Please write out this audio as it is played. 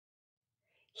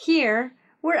Here,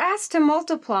 we're asked to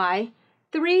multiply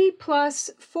 3 plus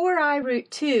 4i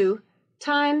root 2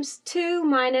 times 2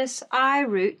 minus I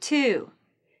root 2.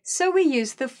 So we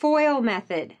use the FOIL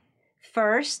method.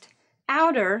 First,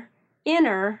 outer,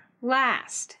 inner,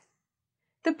 last.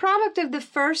 The product of the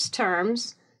first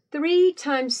terms, 3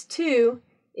 times 2,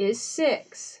 is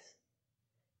 6.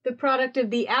 The product of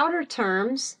the outer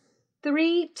terms,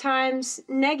 3 times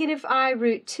negative I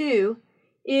root 2,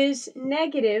 is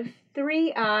negative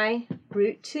 3i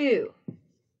root 2.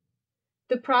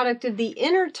 The product of the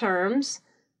inner terms,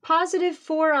 positive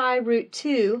 4i root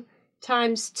 2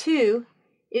 times 2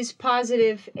 is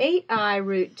positive 8i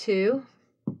root 2.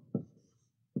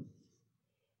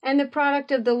 And the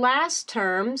product of the last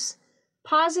terms,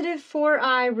 positive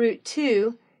 4i root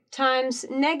 2 times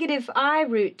negative I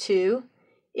root 2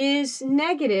 is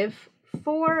negative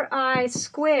 4i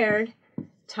squared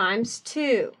times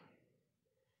 2.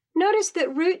 Notice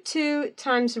that root 2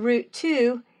 times root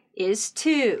 2 is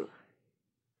 2.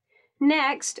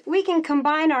 Next, we can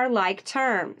combine our like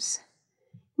terms.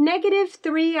 Negative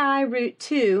 3i root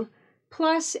 2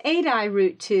 plus 8i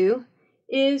root 2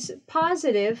 is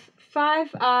positive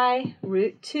 5i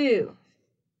root 2.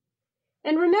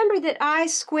 And remember that I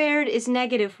squared is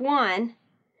negative 1,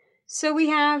 so we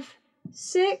have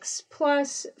 6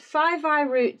 plus 5i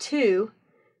root 2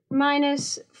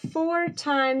 minus 4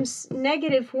 times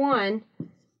negative 1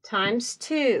 times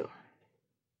 2.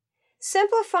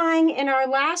 Simplifying in our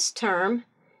last term,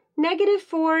 negative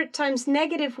 4 times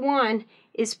negative 1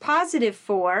 is positive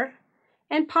 4,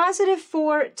 and positive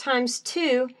 4 times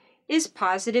 2 is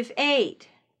positive 8.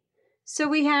 So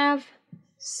we have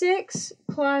 6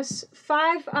 plus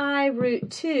 5i root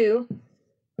 2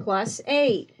 plus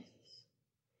 8.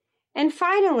 And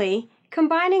finally,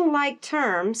 combining like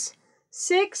terms,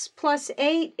 6 plus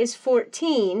 8 is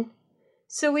 14,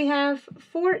 so we have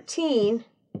 14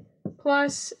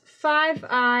 plus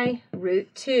 5i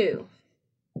root 2.